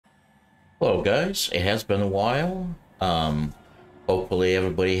Hello guys, it has been a while. Hopefully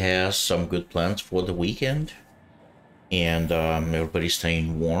everybody has some good plans for the weekend. And everybody's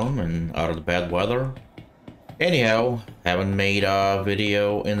staying warm and out of the bad weather. Anyhow, haven't made a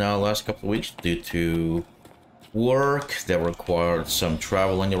video in the last couple of weeks due to work that required some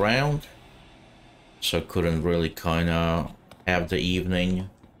traveling around. So couldn't really kind of have the evening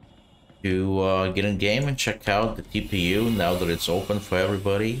to get in game and check out the TPU now that it's open for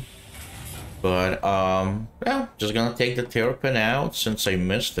everybody. But, yeah, just gonna take the Terrapin out since I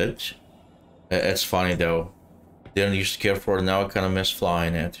missed it. It's funny though. Didn't used to care for it, now I kind of miss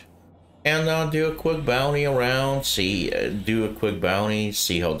flying it. And do a quick bounty around, see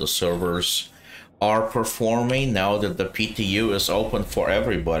how the servers are performing now that the PTU is open for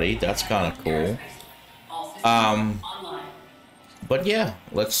everybody. That's kind of cool. But yeah,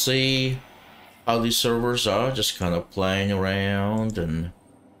 let's see how these servers are, just kind of playing around, and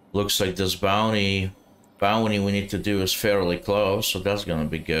looks like this bounty we need to do is fairly close, so that's gonna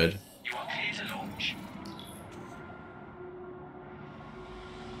be good.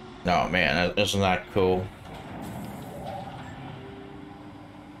 Oh man, isn't that cool?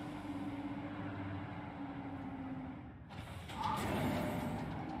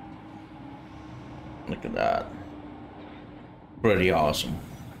 Look at that. Pretty awesome.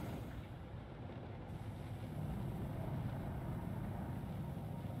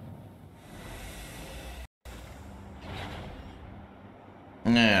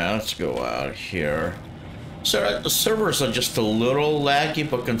 Yeah, let's go out here. So the servers are just a little laggy,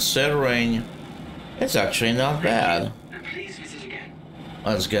 but considering it's actually not bad.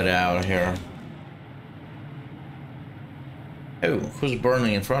 Let's get out of here. Oh, who's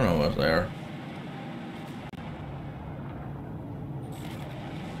burning in front of us there?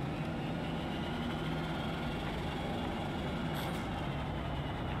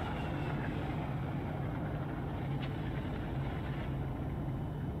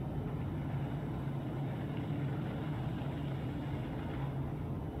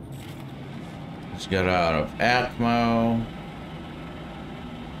 Let's get out of Atmo.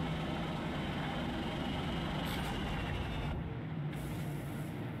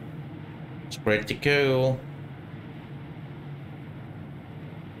 It's pretty cool.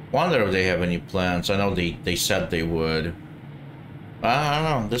 Wonder if they have any plans. I know they said they would. I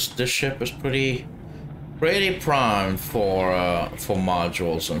don't know. This ship is pretty primed for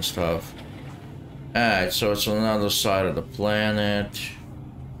modules and stuff. Alright, so it's on another side of the planet.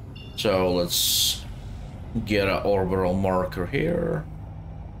 So let's get an orbital marker here.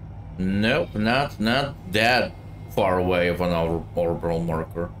 Nope, not that far away of an orbital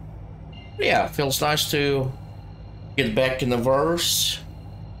marker. Yeah, feels nice to get back in the verse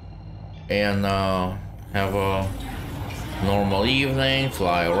and have a normal evening,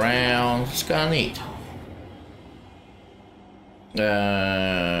 fly around. It's kind of neat.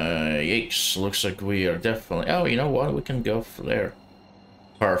 Yikes, looks like we are definitely... Oh, you know what? We can go for there.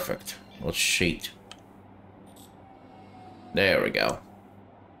 Perfect. Let's cheat. There we go.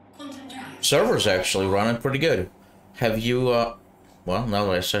 Server's actually running pretty good. Have you, well, now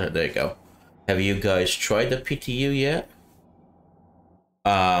that I said it, there you go. Have you guys tried the PTU yet?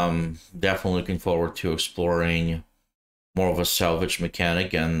 Definitely looking forward to exploring more of a salvage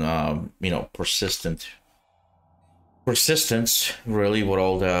mechanic and, you know, persistence, really, with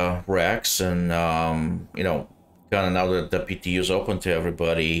all the wrecks and, you know, kind of now that the PTU is open to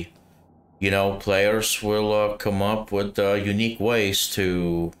everybody, you know, players will come up with unique ways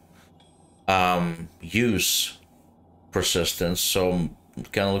to use persistence. So I'm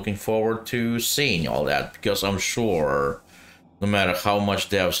kind of looking forward to seeing all that, because I'm sure no matter how much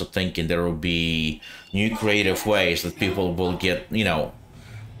devs are thinking, there will be new creative ways that people will get, you know,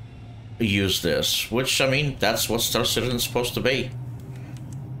 use this, which, I mean, that's what Star Citizen is supposed to be.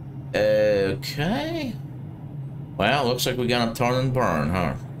 Okay. Well, looks like we're gonna turn and burn,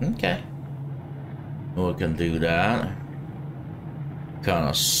 huh? Okay. We can do that.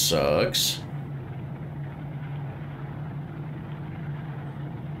 Kinda sucks.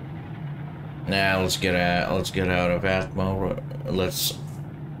 Now let's get out of Atmo. Let's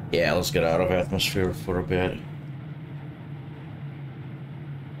get out of atmosphere for a bit.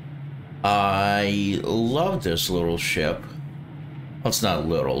 I love this little ship. Well, it's not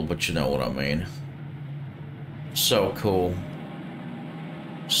little, but you know what I mean. So cool.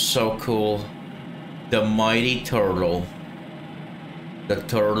 So cool. The mighty turtle. The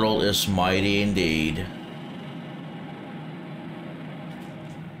turtle is mighty indeed.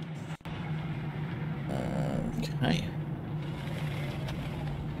 Okay.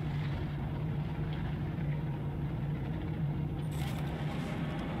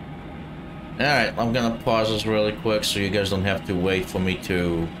 Alright, I'm gonna pause this really quick so you guys don't have to wait for me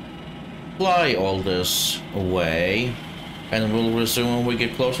to fly all this away. And we'll resume when we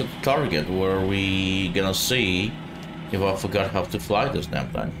get closer to target, where we gonna see if I forgot how to fly this damn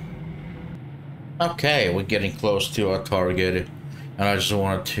thing. Okay, we're getting close to our target, and I just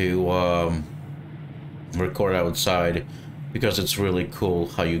wanted to record outside because it's really cool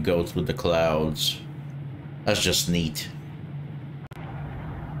how you go through the clouds. That's just neat.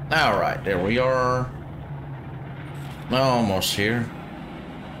 Alright, there we are. Almost here.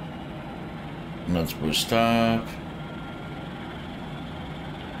 Let's boost up.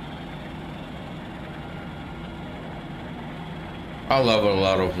 I love a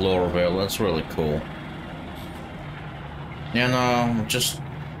lot of Lorville, that's really cool. And just,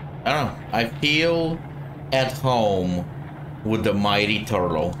 I don't know, I feel at home with the mighty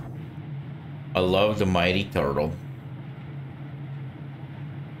turtle. I love the mighty turtle.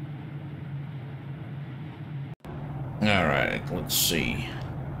 Alright, let's see.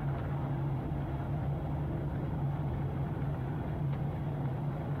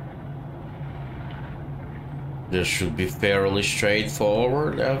 This should be fairly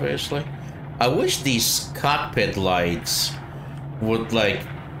straightforward, obviously. I wish these cockpit lights would, like,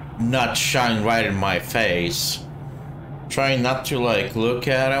 not shine right in my face. Trying not to, like, look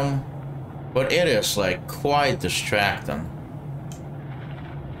at them. But it is, like, quite distracting.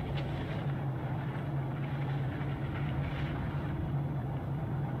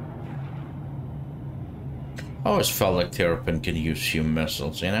 I always felt like Terrapin could use few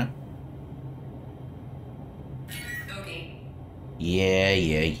missiles, you know?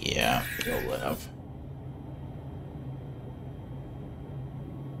 Yeah. You'll live.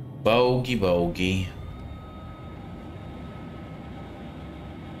 Bogey.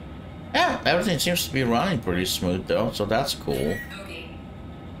 Yeah, everything seems to be running pretty smooth though, so that's cool.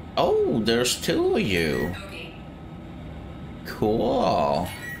 Oh, there's two of you. Cool.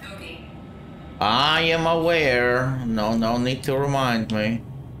 I am aware. No need to remind me.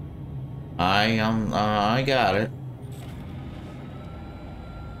 I got it.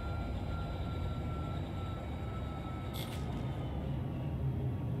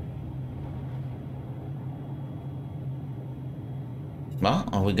 Well,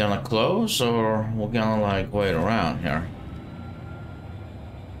 are we gonna close or we're gonna like wait around here?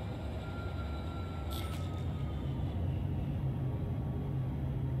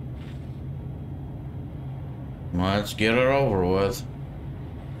 Let's get it over with.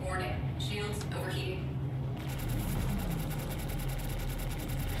 Warning, shields overheating.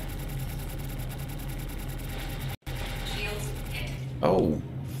 Shields hit. Oh,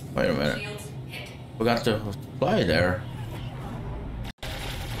 wait a minute. Shields hit. Forgot to fly there.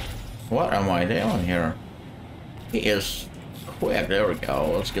 What am I doing here? He is quick. There we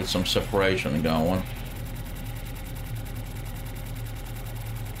go. Let's get some separation going.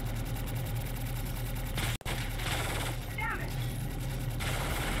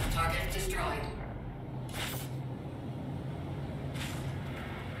 Target destroyed.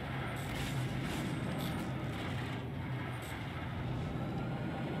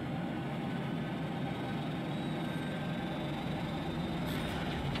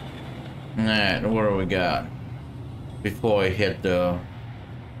 Alright, what do we got? Before I hit the...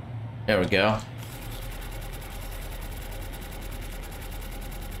 There we go.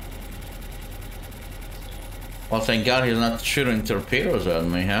 Well, thank God he's not shooting torpedoes at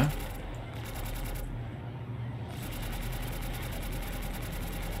me, huh?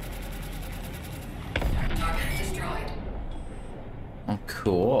 Target destroyed. Oh,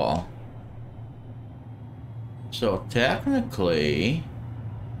 cool. So, technically...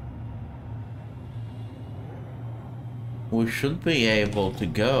 we should be able to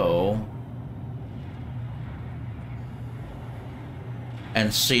go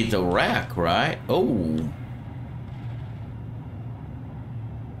and see the wreck, right? Oh.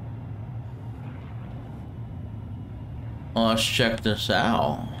 Let's check this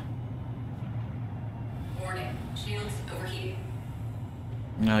out. Warning, shields overheating.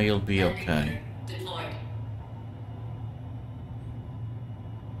 Now you'll be okay. Deployed.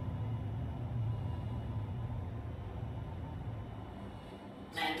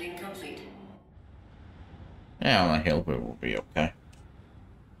 Landing complete. Yeah, I hope it will be okay.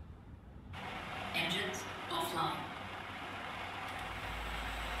 Engines offline.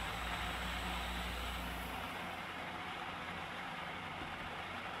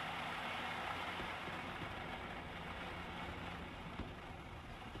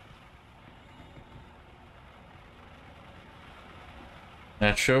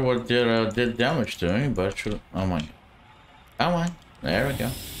 Not sure what did damage to me, but should, oh my, come on, there we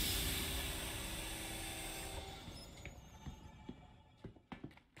go.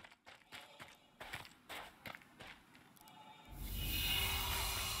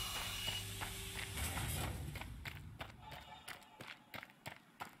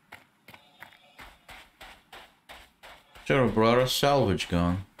 Should have brought a salvage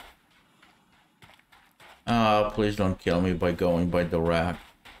gun. Ah, please don't kill me by going by the rack.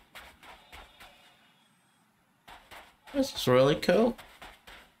 This is really cool.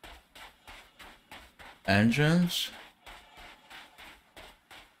 Engines.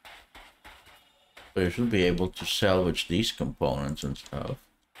 So you should be able to salvage these components and stuff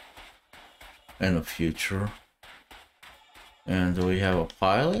in the future. And do we have a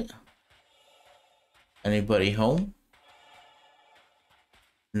pilot? Anybody home?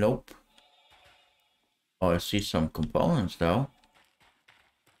 Nope. Oh, I see some components though.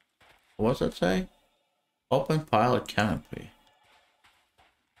 What's it say? Open pilot canopy.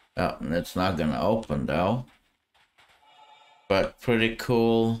 Oh, and it's not gonna open though. But pretty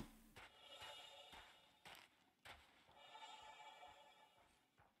cool.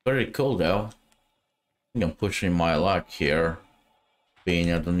 Pretty cool though. I think I'm pushing my luck here.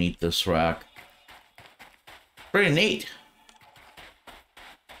 Being underneath this rack. Pretty neat.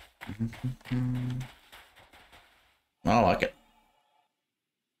 I like it.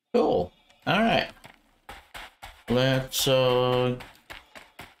 Cool. Alright. Let's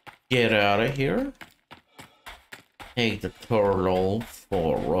get out of here. Take the turtle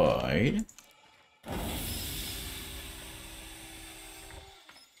for a ride.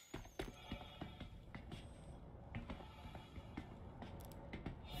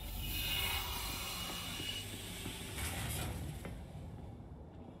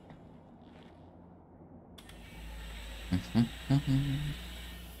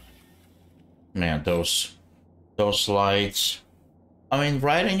 Man, those lights. I mean,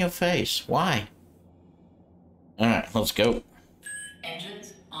 right in your face. Why? Alright, let's go.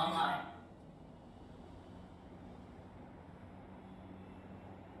 Engines online.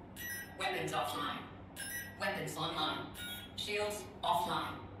 Weapons offline. Weapons online. Shields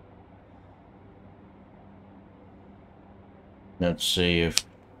offline. Let's see if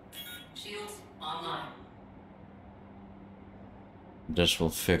Shields online. this will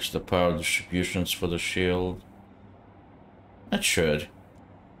fix the power distributions for the shield. It should.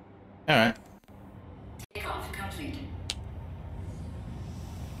 Alright. Takeoff complete.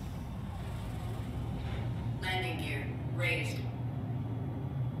 Landing gear raised.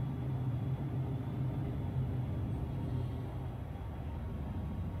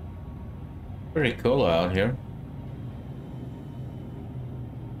 Pretty cool out here.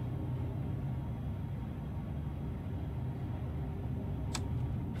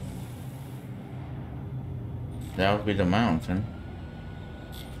 That would be the mountain.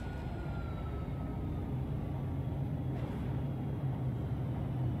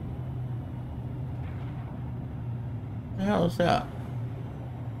 What the hell is that?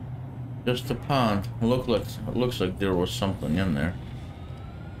 Just a pond. It looks like there was something in there.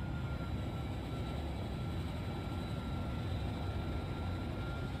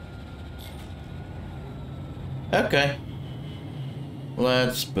 Okay.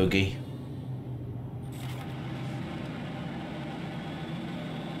 Let's boogie.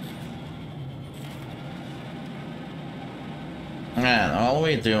 And while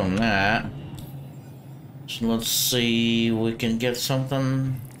we're doing that, so let's see if we can get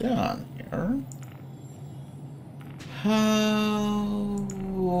something done here.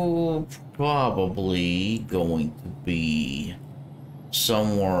 Probably going to be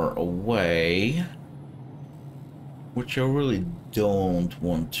somewhere away, which I really don't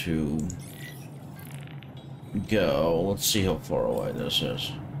want to go. Let's see how far away this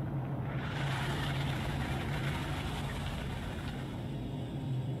is.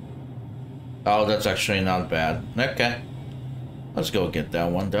 Oh, that's actually not bad. Okay. Let's go get that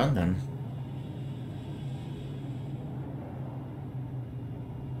one done then.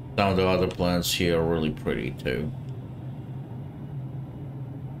 Some of the other plants here are really pretty too.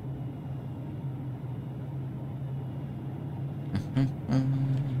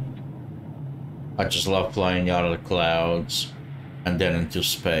 I just love flying out of the clouds and then into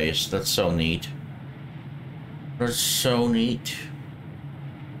space. That's so neat. That's so neat.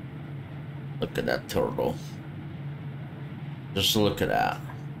 Look at that turtle. Just look at that.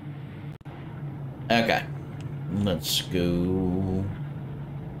 Okay. Let's go.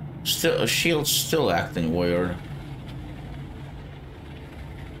 Still, a shield's still acting weird.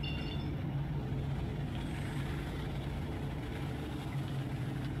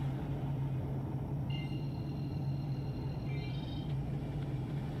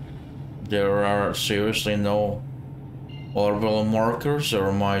 There are seriously no orbital markers, or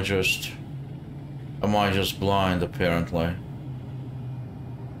am I just blind apparently?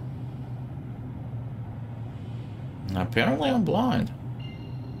 Apparently I'm blind.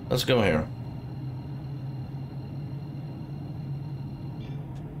 Let's go here.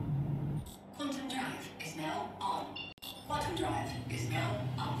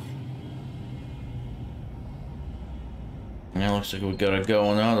 looks like we gotta go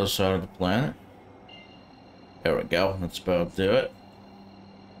on the other side of the planet. There we go. That's about to do it.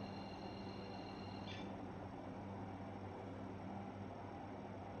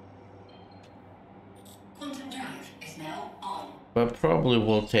 Quantum drive is now on. But probably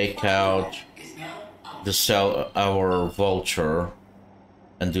we'll take out our vulture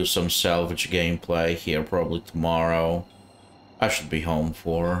and do some salvage gameplay here probably tomorrow. I should be home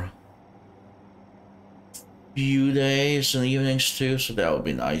for a few days and evenings too, so that would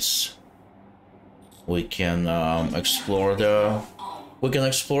be nice. We can explore the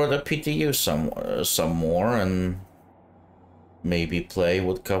PTU some more and maybe play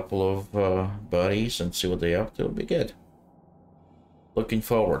with a couple of buddies and see what they're up to. It'll be good. Looking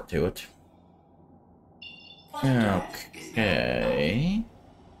forward to it. Okay.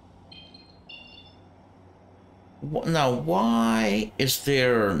 Now, why is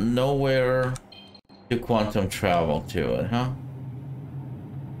there nowhere to quantum travel to it, huh?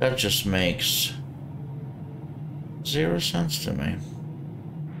 That just makes zero sense to me.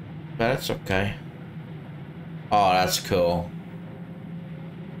 But it's okay. Oh, that's cool.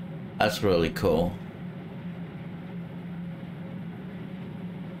 That's really cool.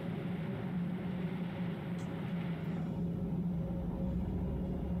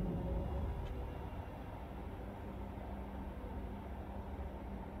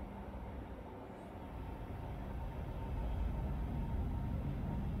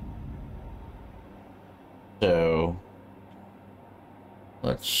 So,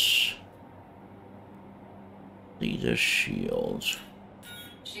 let's see the shields.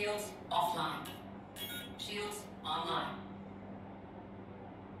 Shields offline. Shields online.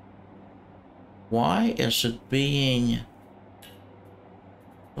 Why is it being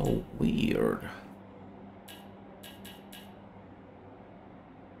so weird?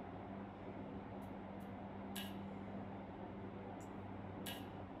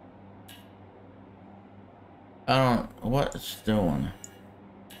 I don't know what it's doing.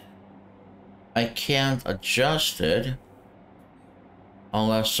 I can't adjust it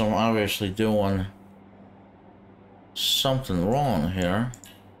unless I'm obviously doing something wrong here.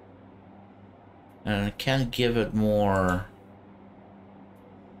 And I can't give it more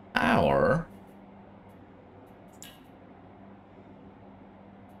power.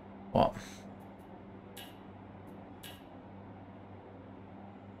 Well,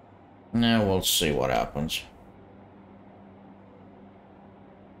 now we'll see what happens.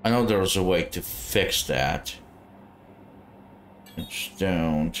 I know there's a way to fix that. I just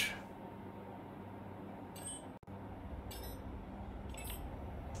don't.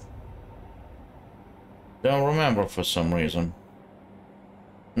 Don't remember for some reason.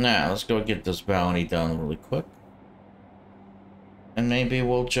 Now, let's go get this bounty done really quick. And maybe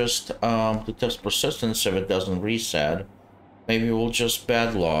we'll just, to test persistence if it doesn't reset, maybe we'll just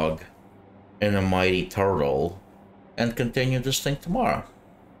bad log in a mighty turtle and continue this thing tomorrow.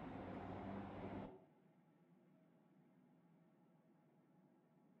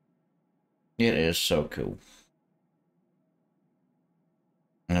 It is so cool.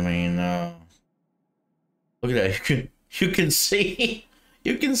 I mean, look at that. You can see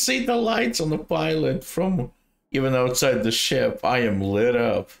the lights on the pilot from even outside the ship. I am lit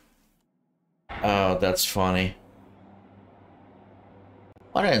up. Oh, that's funny.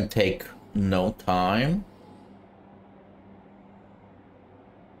 Why didn't take no time?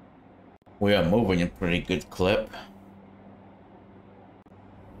 We are moving a pretty good clip.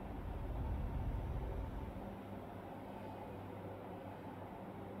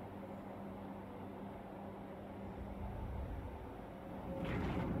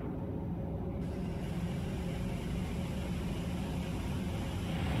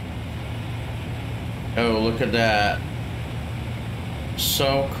 Oh, look at that.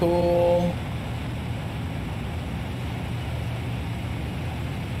 So cool.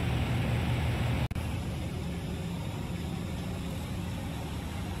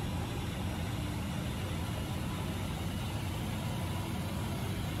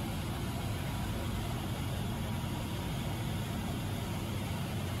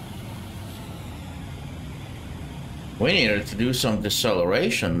 We needed to do some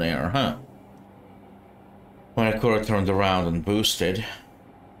deceleration there, huh? When I could have turned around and boosted.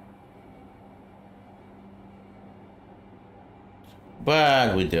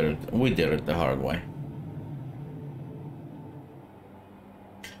 But we did it the hard way.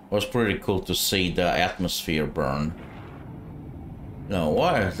 It was pretty cool to see the atmosphere burn. No,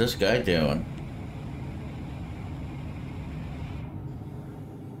 what is this guy doing?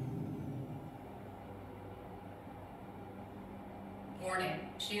 Warning,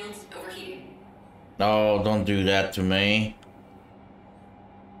 shields overheating. Oh, don't do that to me.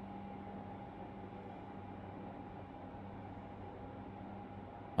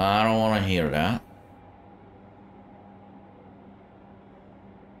 I don't want to hear that.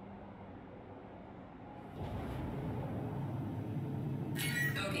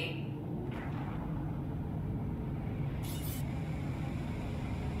 Okay.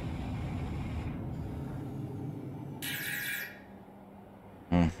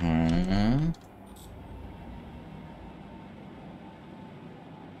 Mm-hmm.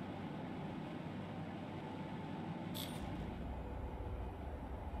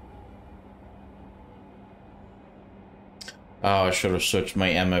 Oh, I should have switched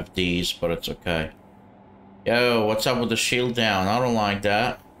my MFDs, but it's okay. Yo, what's up with the shield down? I don't like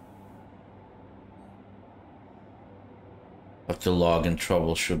that. Have to log and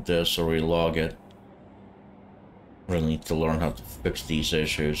troubleshoot this or relog it. Really need to learn how to fix these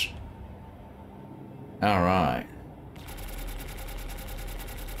issues. Alright.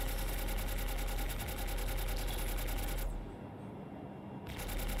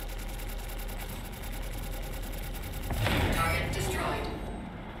 Target destroyed.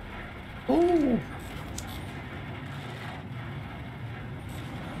 Ooh.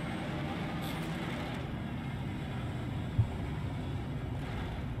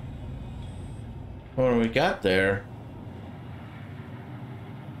 What do we got there?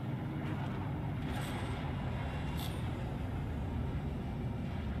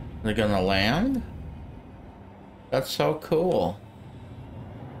 They're gonna land? That's so cool.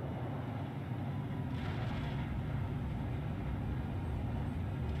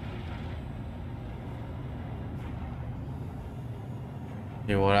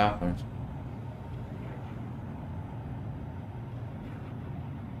 See what happens.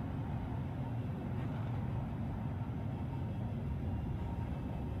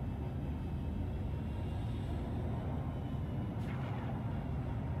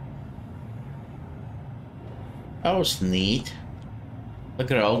 That was neat. Look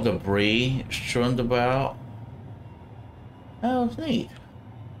at all the debris strewn about. That was neat.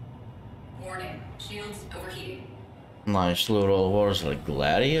 Warning. Shields overheating. Nice little, what was it,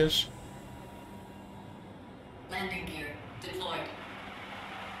 gladius? Landing gear deployed.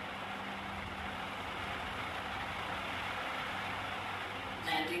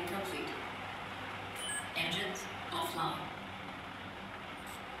 Landing complete. Engines offline.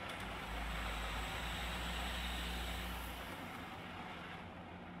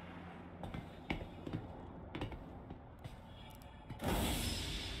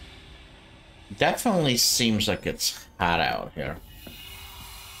 Definitely seems like it's hot out here.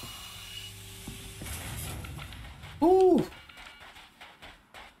 Ooh.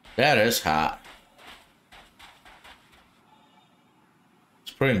 That is hot.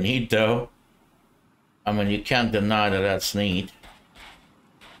 It's pretty neat though. I mean, you can't deny that that's neat.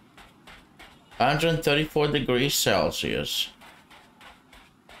 134 degrees Celsius.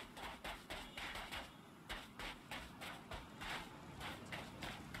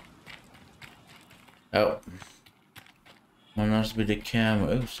 Oh. That must be the cam.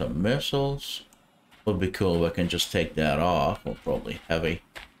 Oh, some missiles. Would be cool if I can just take that off. Well, probably heavy.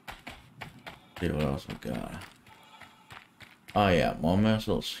 See what else we got. Oh yeah, more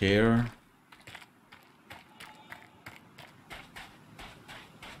missiles here.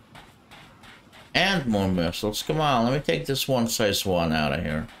 And more missiles. Come on, let me take this one size one out of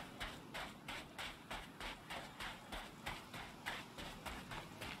here.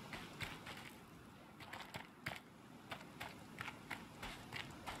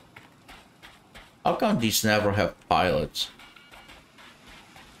 How come these never have pilots?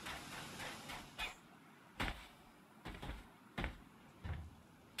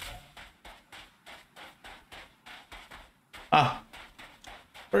 Ah,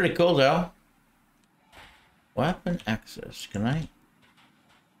 pretty cool though. Weapon access, can I?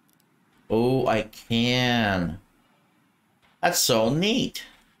 Oh, I can. That's so neat.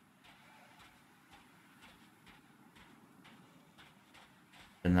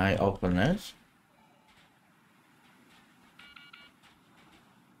 Can I open this?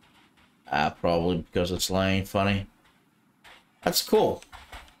 Probably because it's laying funny. That's cool.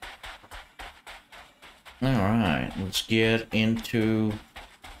 Alright, let's get into...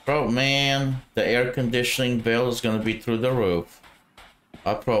 Oh man, the air conditioning bill is gonna be through the roof.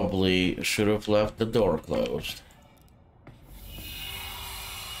 I probably should have left the door closed.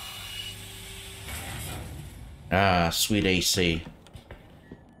 Ah, sweet AC.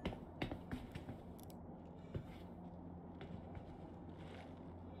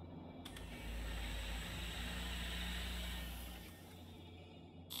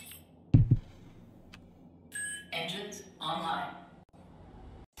 Engines online.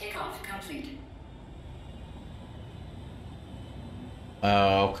 Takeoff complete.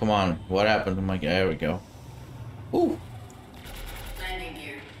 Oh, come on. What happened to my... There we go. Ooh. Landing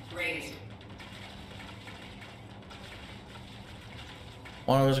gear raised.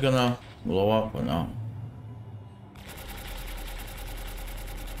 One was gonna blow up or no?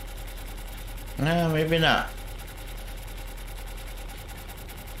 Nah, maybe not.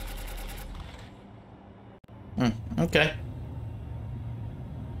 Okay.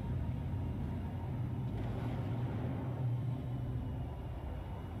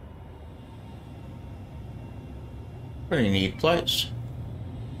 Pretty neat place.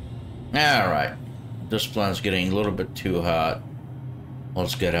 Alright. This planet's getting a little bit too hot.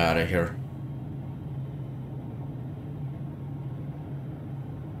 Let's get out of here.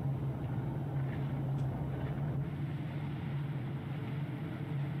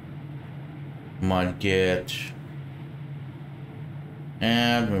 Might get...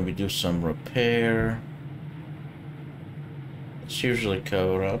 And maybe do some repair. It's usually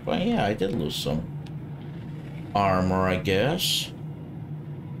covered up. But yeah, I did lose some armor, I guess.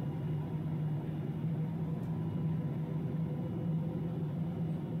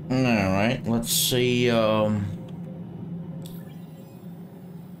 Alright, let's see,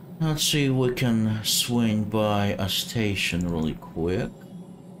 let's see if we can swing by a station really quick.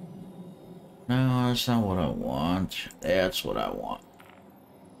 No, that's not what I want. That's what I want.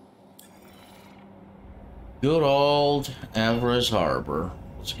 Good old Everest Harbor.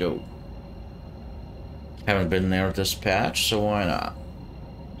 Let's go. Haven't been there this patch, so why not?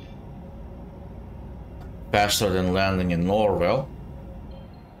 Faster than landing in Lorville.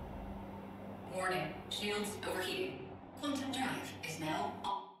 Warning, shields overheating. Quantum drive is now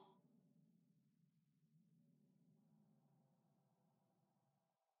on.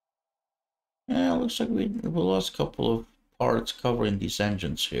 Yeah, looks like we lost a couple of parts covering these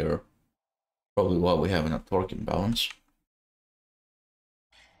engines here. Probably why we have a torque imbalance.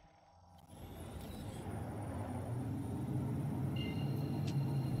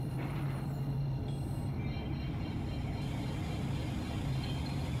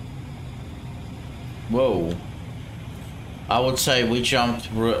 Whoa. I would say we jumped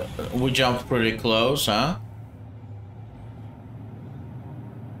pretty close, huh?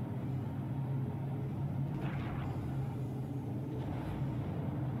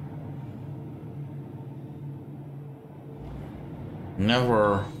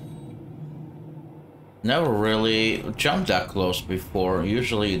 Never really jumped that close before.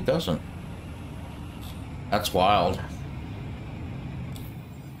 Usually it doesn't. That's wild.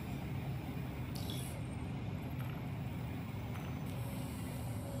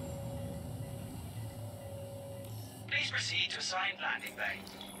 Please proceed to assigned landing bay.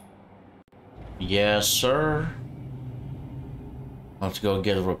 Yes, sir. Let's go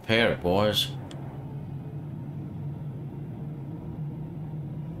get it repaired, boys.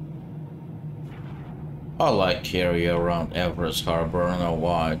 I like area around Everest Harbor. I don't know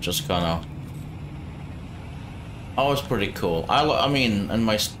why. Just kind of... always pretty cool. I mean, in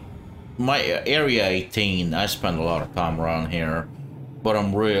my area 18, I spend a lot of time around here, but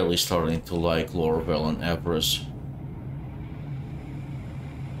I'm really starting to like Lorville and Everest.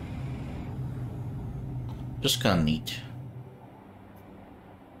 Just kind of neat.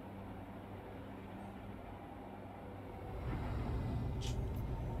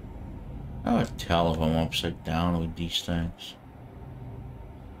 I would tell if I'm upside down with these things.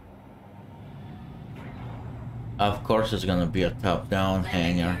 Of course it's gonna be a top-down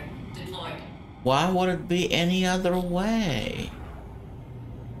hangar. Deployed. Why would it be any other way?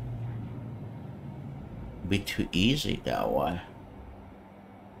 Be too easy that way.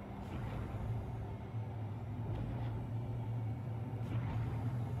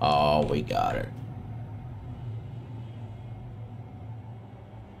 Oh, we got it.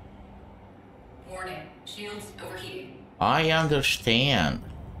 Warning, shields overheating. I understand.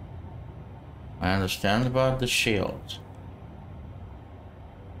 I understand about the shields.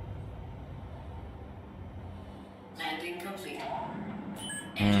 Landing complete.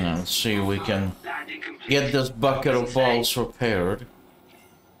 Let's see if we can Landing complete. get this bucket of balls repaired.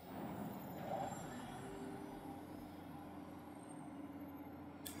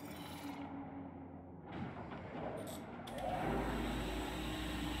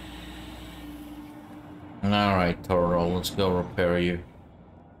 Alright, Toro, let's go repair you.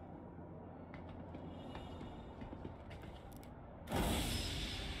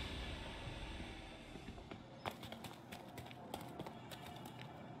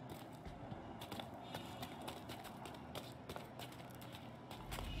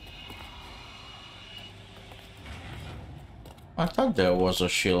 I thought there was a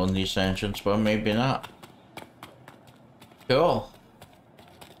shield in these engines, but maybe not. Cool.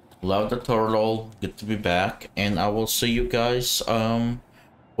 Love the turtle. Good to be back. And I will see you guys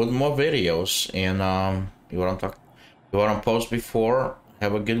with more videos. And you want to post before?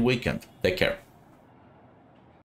 Have a good weekend. Take care.